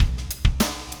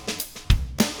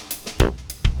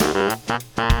Good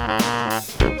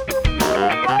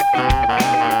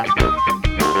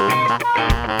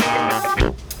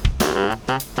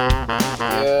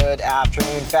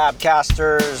afternoon,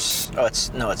 Fabcasters.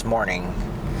 It's morning.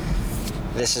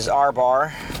 This is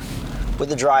R-Bar with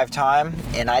the drive time,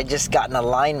 and I just got an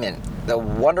alignment. The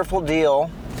wonderful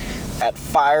deal at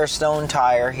Firestone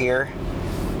Tire here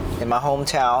in my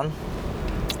hometown.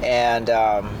 And,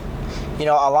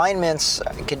 alignments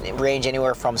can range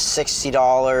anywhere from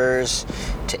 $60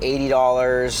 to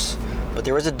 $80. But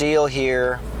there was a deal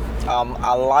here,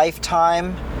 a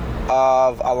lifetime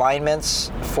of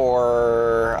alignments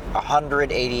for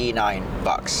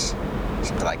 $189,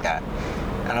 something like that.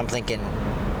 And I'm thinking,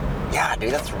 yeah,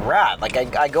 dude, that's rad. Like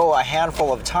I go a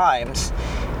handful of times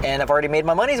and I've already made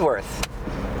my money's worth.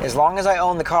 As long as I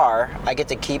own the car, I get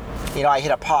to keep, I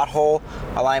hit a pothole,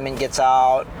 alignment gets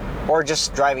out, or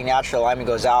just driving natural, alignment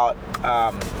goes out.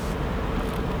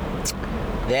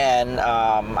 Then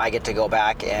I get to go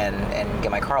back and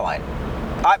get my car aligned.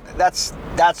 That's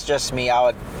just me.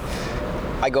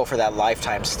 I go for that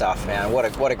lifetime stuff, man.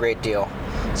 What a great deal.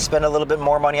 Spend a little bit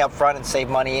more money up front and save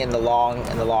money in the long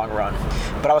run.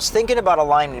 But I was thinking about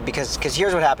alignment because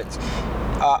here's what happens.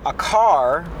 A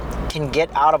car can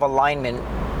get out of alignment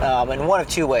in one of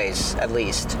two ways, at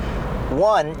least.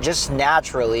 One, just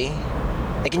naturally.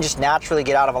 It can just naturally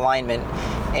get out of alignment.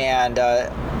 And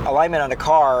alignment on a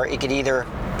car, it could either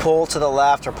pull to the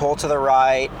left or pull to the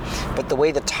right. But the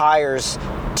way the tires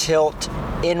tilt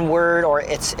inward, or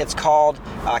it's called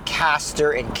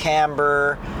caster and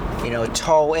camber,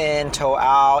 toe in, toe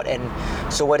out. And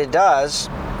so what it does,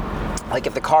 like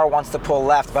if the car wants to pull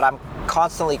left, but I'm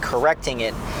constantly correcting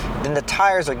it, then the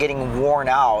tires are getting worn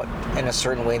out in a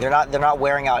certain way. They're not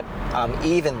wearing out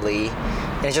evenly,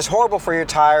 and it's just horrible for your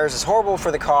tires. It's horrible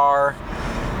for the car,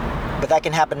 but that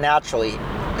can happen naturally.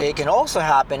 It can also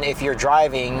happen if you're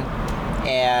driving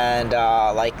and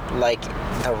like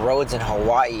the roads in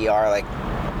Hawaii are like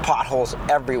potholes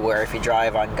everywhere if you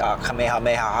drive on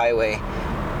Kamehameha Highway.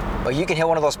 But you can hit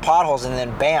one of those potholes and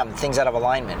then bam, things out of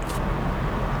alignment.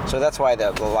 So that's why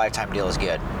the lifetime deal is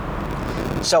good.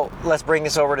 So let's bring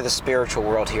this over to the spiritual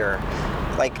world here.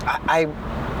 Like I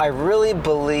really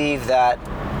believe that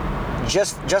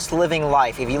just living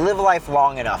life, if you live life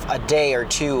long enough, a day or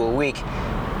two, a week,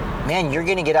 man, you're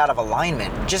gonna get out of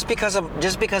alignment just because of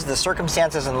the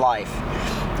circumstances in life.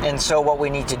 And so what we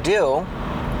need to do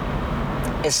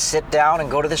is sit down and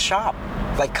go to the shop,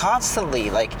 like constantly.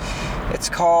 Like it's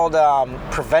called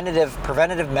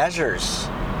preventative measures.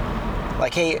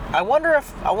 Like, hey, I wonder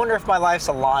if my life's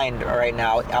aligned right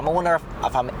now. I wonder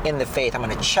if I'm in the faith. I'm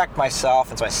going to check myself.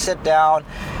 And so I sit down.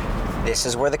 This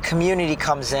is where the community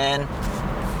comes in.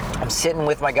 I'm sitting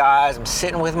with my guys. I'm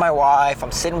sitting with my wife.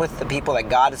 I'm sitting with the people that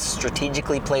God has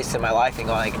strategically placed in my life, and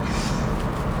going,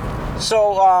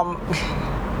 so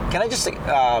can I just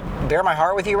bare my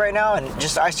heart with you right now? And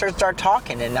just I start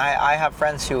talking, and I have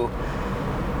friends who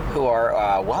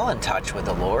are well in touch with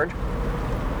the Lord.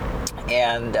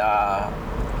 And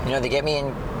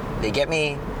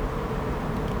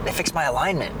they fix my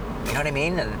alignment, you know what I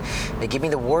mean? And they give me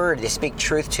the word, they speak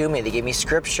truth to me, they give me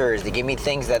scriptures, they give me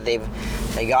things that they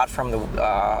got from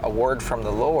a word from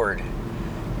the Lord.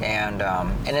 And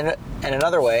in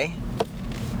another way,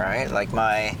 right, like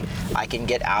I can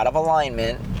get out of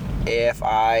alignment if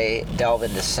I delve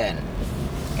into sin.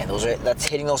 And that's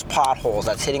hitting those potholes,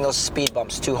 that's hitting those speed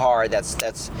bumps too hard, that's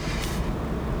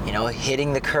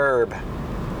hitting the curb.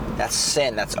 That's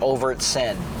sin. That's overt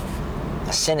sin.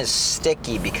 Sin is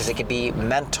sticky because it could be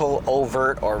mental,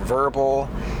 overt, or verbal.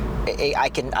 I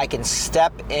can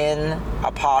step in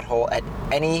a pothole at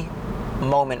any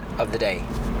moment of the day.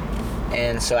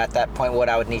 And so at that point, what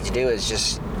I would need to do is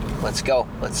just, let's go.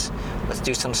 Let's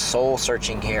do some soul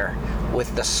searching here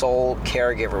with the soul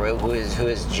caregiver, who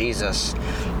is Jesus,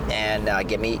 and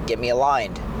get me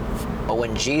aligned. But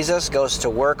when Jesus goes to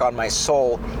work on my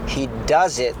soul, he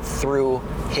does it through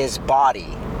his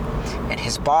body. And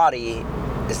his body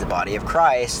is the body of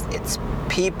Christ. It's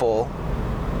people,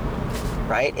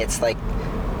 right? It's like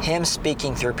him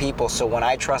speaking through people. So when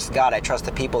I trust God, I trust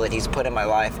the people that he's put in my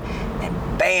life. And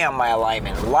bam, my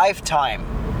alignment. Lifetime.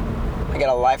 I got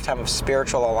a lifetime of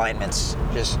spiritual alignments.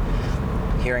 Just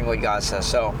hearing what God says.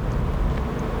 So,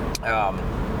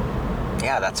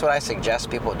 that's what I suggest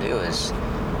people do is,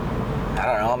 I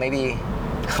don't know, maybe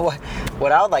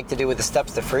what I would like to do with the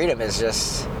Steps to Freedom is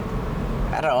just,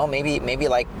 I don't know, maybe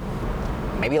like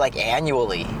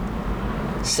annually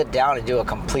sit down and do a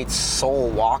complete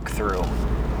soul walkthrough.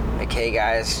 Like, hey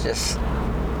guys, just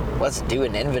let's do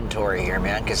an inventory here,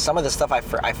 man, because some of the stuff I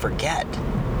forget.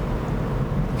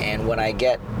 And when I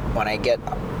get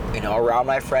around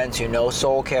my friends who know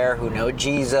soul care, who know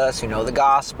Jesus, who know the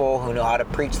gospel, who know how to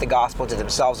preach the gospel to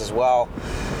themselves as well,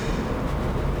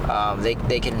 they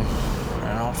can,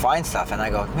 find stuff. And I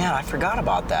go, man, I forgot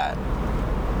about that.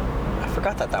 I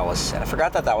forgot that was sin. I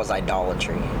forgot that was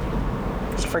idolatry.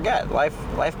 Just forget. Life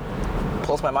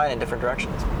pulls my mind in different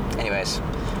directions. Anyways,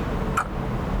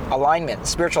 alignment,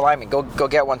 spiritual alignment. Go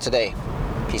get one today.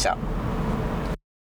 Peace out.